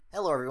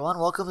Hello, everyone.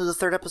 Welcome to the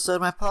third episode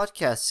of my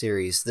podcast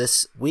series.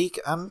 This week,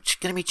 I'm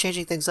going to be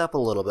changing things up a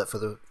little bit for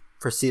the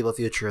foreseeable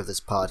future of this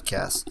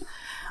podcast.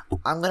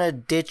 I'm going to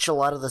ditch a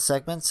lot of the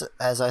segments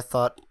as I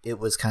thought it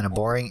was kind of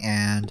boring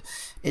and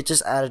it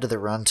just added to the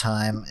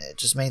runtime. It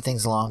just made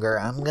things longer.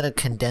 I'm going to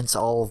condense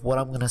all of what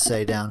I'm going to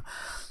say down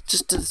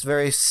just to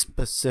very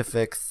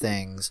specific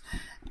things,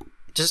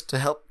 just to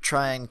help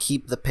try and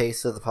keep the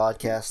pace of the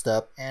podcast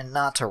up and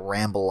not to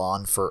ramble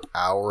on for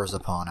hours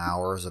upon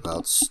hours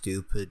about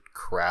stupid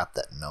crap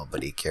that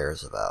nobody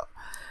cares about.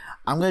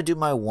 I'm going to do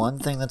my one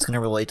thing that's going to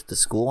relate to the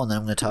school, and then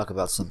I'm going to talk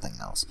about something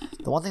else.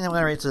 The one thing I'm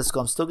going to relate to the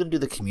school, I'm still going to do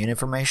the commute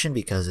information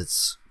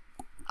because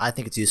I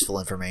think it's useful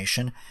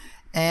information,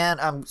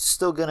 and I'm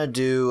still going to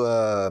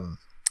do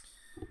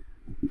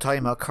talking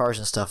about cars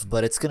and stuff,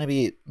 but it's going to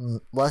be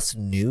less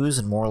news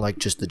and more like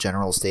just the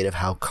general state of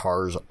how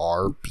cars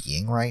are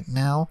being right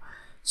now.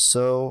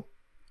 So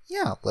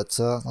yeah, let's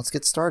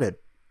get started.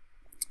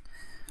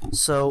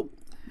 So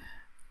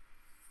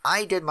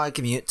I did my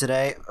commute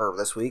today, or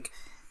this week.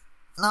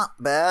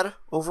 Not bad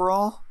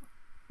overall,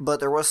 but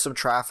there was some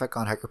traffic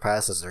on Hecker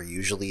Pass, as there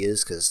usually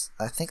is, because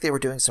I think they were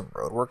doing some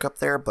road work up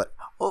there, but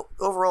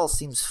overall it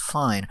seems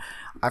fine.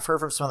 I've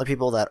heard from some other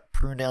people that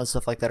Prunedale and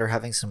stuff like that are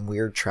having some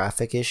weird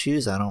traffic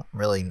issues. I don't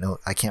really know,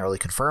 I can't really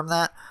confirm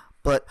that,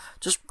 but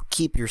just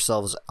keep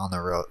yourselves on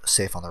the road,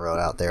 safe on the road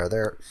out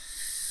there.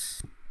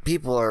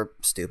 People are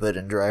stupid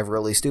and drive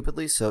really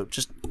stupidly, so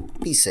just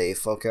be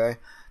safe, okay?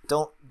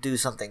 Don't do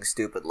something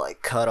stupid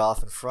like cut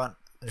off in front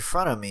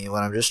of me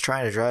when I'm just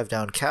trying to drive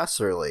down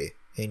Casserly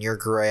in your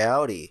gray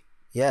Audi.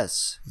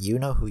 Yes, you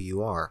know who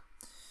you are.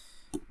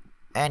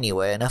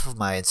 Anyway, enough of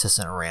my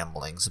incessant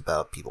ramblings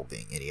about people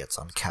being idiots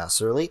on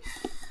Casserly.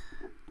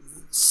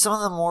 Some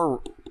of the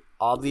more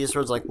obvious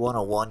roads like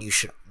 101 you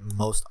should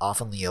most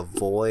oftenly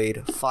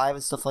avoid. 5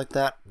 and stuff like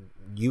that,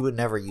 you would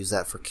never use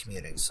that for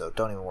commuting, so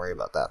don't even worry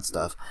about that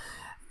stuff.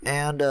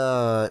 And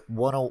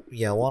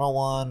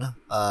 101,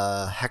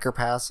 Hecker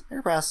Pass.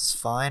 Hecker Pass is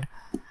fine.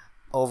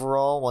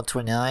 Overall,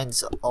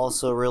 129's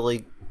also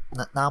really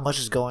not much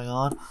is going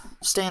on.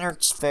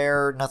 Standard's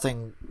fair,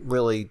 nothing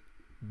really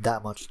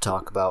that much to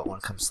talk about when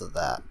it comes to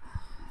that.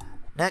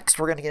 Next,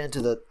 we're going to get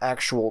into the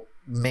actual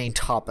main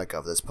topic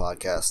of this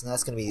podcast, and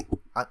that's going to be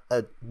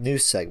a new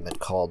segment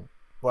called,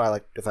 what I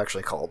like to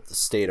actually call the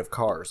state of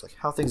cars, like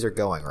how things are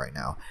going right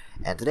now.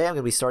 And today I'm going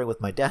to be starting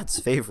with my dad's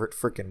favorite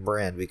freaking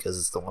brand, because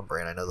it's the one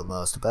brand I know the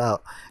most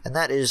about, and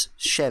that is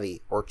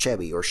Chevy, or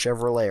Chevy, or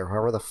Chevrolet, or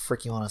however the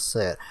frick you want to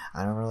say it.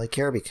 I don't really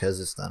care because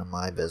it's none of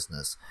my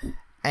business.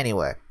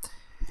 Anyway,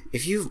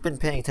 if you've been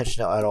paying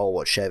attention at all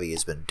what Chevy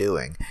has been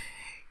doing,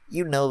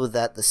 you know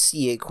that the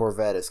C8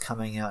 Corvette is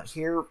coming out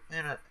here,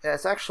 and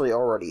it's actually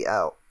already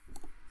out.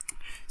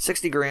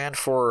 $60,000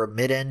 for a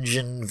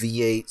mid-engine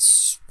V8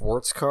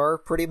 sports car,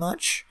 pretty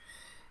much,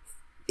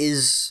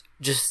 is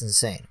just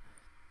insane.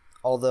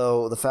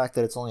 Although the fact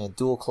that it's only a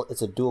dual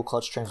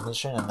clutch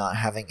transmission and not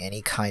having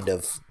any kind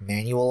of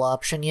manual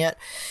option yet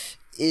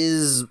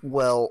is,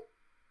 well,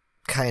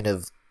 kind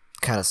of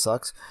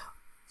sucks.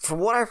 From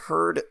what I've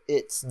heard,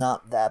 it's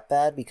not that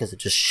bad because it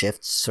just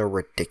shifts so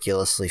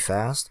ridiculously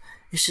fast.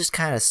 It's just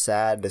kind of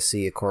sad to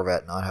see a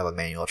Corvette not have a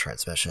manual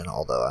transmission,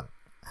 although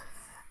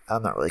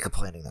I'm not really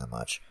complaining that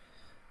much.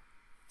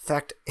 In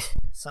fact,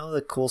 some of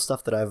the cool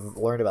stuff that I've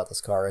learned about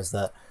this car is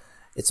that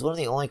it's one of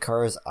the only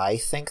cars, I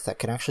think, that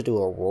can actually do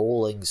a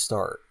rolling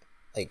start.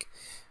 Like,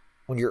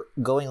 when you're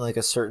going like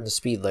a certain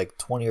speed, like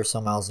 20 or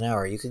so miles an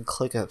hour, you can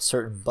click a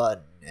certain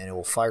button and it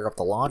will fire up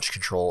the launch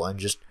control and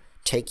just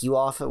take you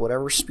off at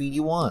whatever speed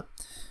you want.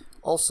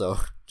 Also,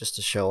 just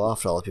to show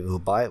off to all the people who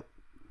buy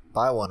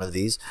one of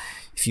these,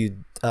 if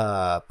you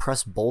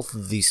press both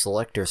of the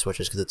selector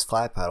switches, because it's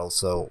flat pedal,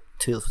 so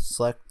 2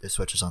 selector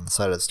switches on the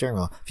side of the steering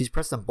wheel, if you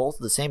press them both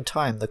at the same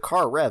time, the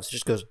car revs,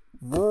 just goes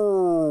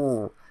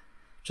woo.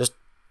 Just,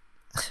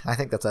 I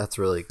think that's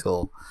really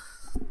cool.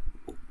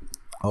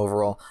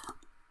 Overall,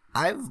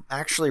 I'm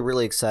actually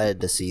really excited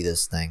to see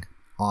this thing.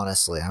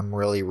 Honestly, I'm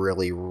really,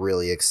 really,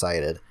 really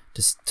excited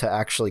to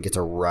actually get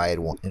to ride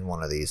in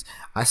one of these.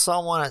 I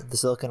saw one at the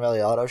Silicon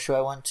Valley Auto Show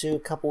I went to a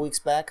couple weeks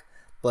back,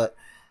 but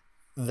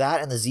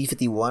that and the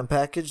Z51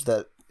 package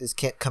that is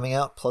coming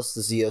out, plus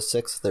the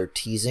Z06 they're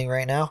teasing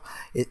right now,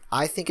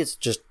 I think it's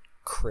just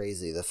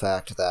crazy, the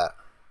fact that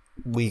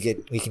we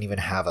can even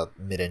have a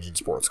mid-engine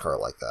sports car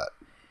like that.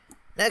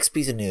 Next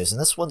piece of news, and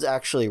this one's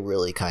actually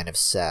really kind of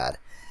sad.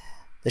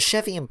 The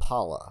Chevy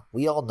Impala.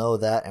 We all know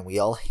that, and we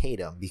all hate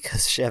them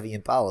because Chevy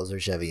Impalas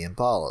are Chevy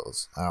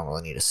Impalas. I don't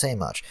really need to say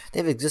much.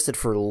 They've existed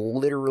for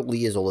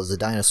literally as old as the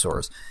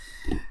dinosaurs.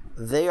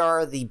 They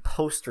are the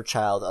poster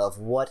child of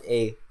what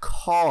a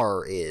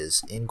car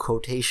is, in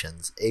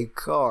quotations. A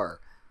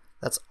car.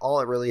 That's all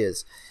it really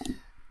is.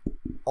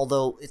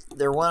 Although,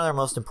 they're one of our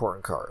most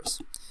important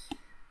cars.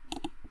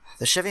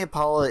 The Chevy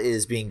Impala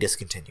is being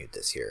discontinued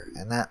this year,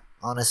 and that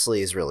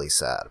honestly is really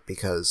sad,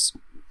 because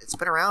it's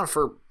been around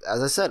for,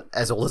 as I said,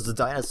 as old as the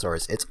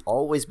dinosaurs. It's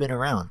always been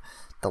around.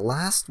 The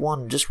last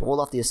one just rolled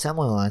off the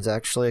assembly lines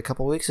actually a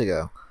couple weeks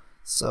ago.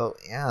 So,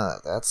 yeah,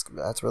 that's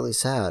really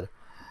sad.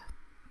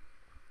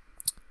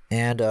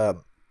 And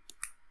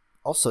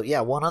also,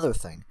 yeah, one other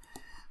thing.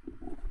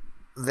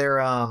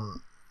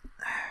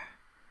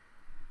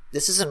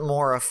 This isn't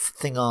more a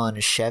thing on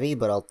Chevy,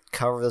 but I'll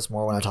cover this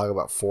more when I talk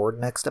about Ford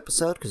next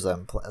episode, because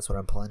that's what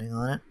I'm planning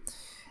on it,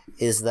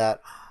 is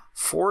that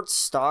Ford's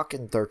stock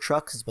in their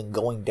trucks has been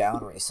going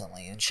down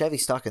recently, and Chevy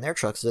stock in their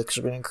trucks has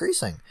actually been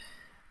increasing.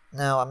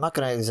 Now, I'm not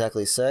going to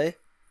exactly say,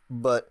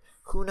 but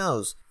who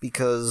knows,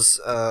 because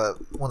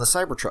when the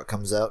Cybertruck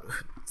comes out,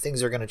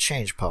 things are going to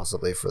change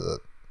possibly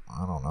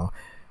I don't know.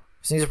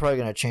 Things are probably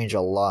going to change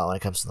a lot when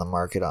it comes to the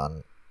market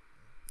on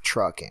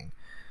trucking.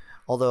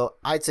 Although,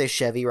 I'd say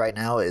Chevy right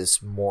now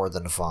is more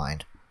than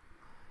fine.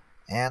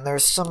 And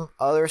there's some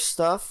other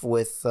stuff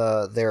with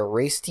their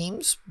race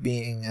teams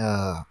being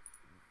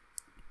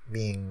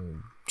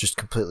just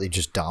completely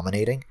just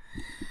dominating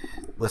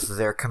with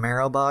their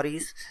Camaro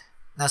bodies.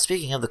 Now,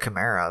 speaking of the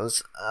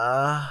Camaros,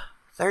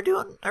 they're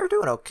doing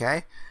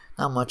okay.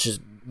 Not much is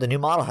the new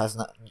model has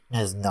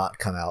not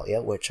come out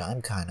yet, which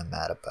I'm kind of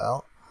mad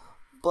about.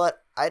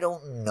 But I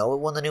don't know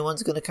when the new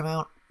one's going to come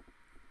out.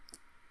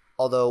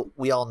 Although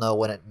we all know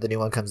when the new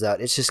one comes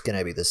out, it's just going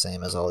to be the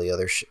same as all the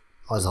other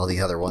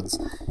ones.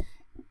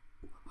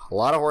 A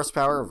lot of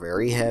horsepower,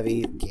 very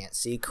heavy, can't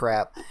see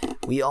crap.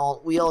 We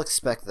all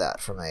expect that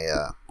from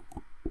a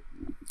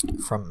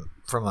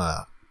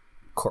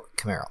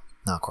Camaro,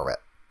 not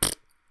Corvette.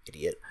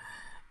 Idiot.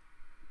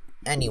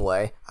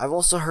 Anyway, I've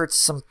also heard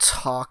some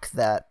talk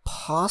that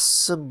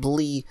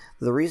possibly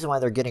the reason why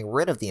they're getting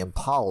rid of the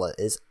Impala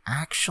is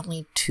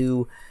actually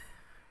to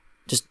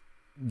just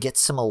get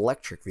some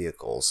electric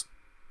vehicles.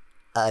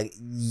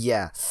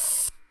 Yeah.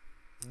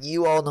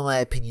 You all know my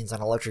opinions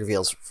on electric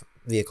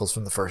vehicles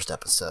from the first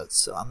episode,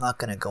 so I'm not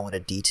going to go into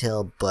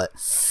detail, but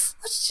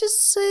let's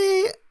just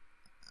say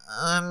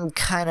I'm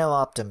kind of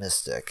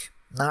optimistic.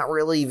 Not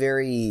really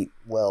very,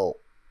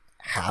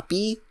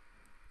 happy,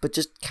 but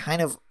just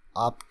kind of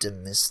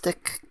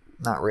optimistic.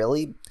 Not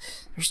really.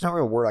 There's no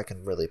real word I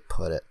can really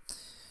put it.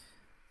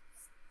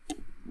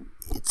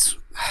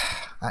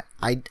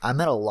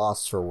 I'm at a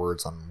loss for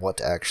words on what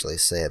to actually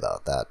say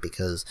about that,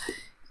 because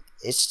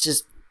it's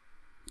just,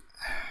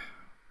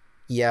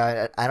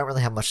 yeah, I don't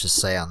really have much to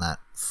say on that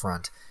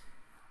front.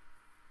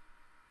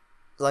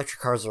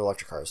 Electric cars are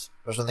electric cars.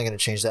 There's nothing going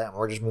to change that, and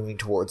we're just moving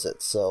towards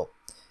it. So,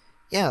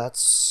 yeah,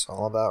 that's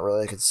all about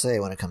really I could say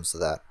when it comes to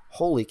that.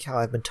 Holy cow,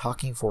 I've been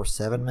talking for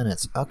 7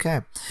 minutes.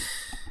 Okay.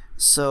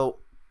 So,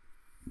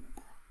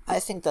 I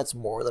think that's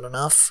more than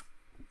enough.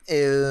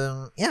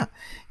 Yeah.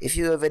 If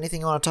you have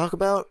anything you want to talk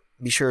about,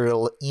 be sure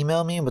to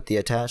email me with the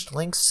attached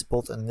links,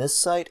 both in this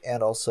site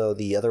and also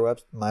the other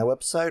my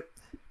website.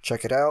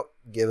 Check it out.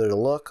 Give it a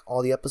look.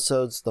 All the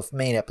episodes, the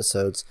main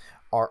episodes,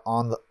 are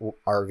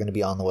going to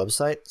be on the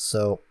website.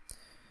 So,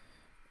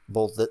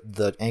 both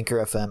the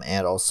Anchor FM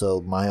and also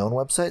my own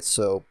website.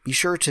 So be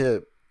sure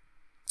to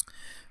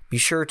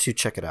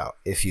check it out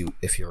if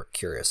you're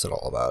curious at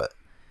all about it.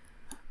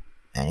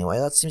 Anyway,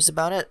 that seems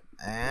about it,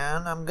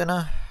 and I'm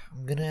gonna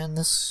end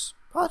this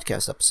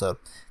podcast episode.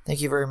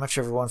 Thank you very much,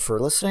 everyone, for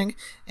listening,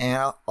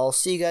 and I'll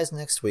see you guys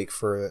next week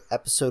for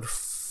episode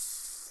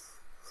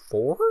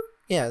 4.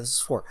 Yeah, this is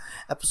 4.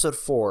 Episode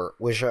 4,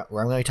 where I'm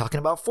going to be talking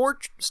about Ford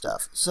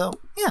stuff. So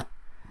yeah,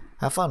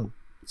 have fun.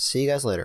 See you guys later.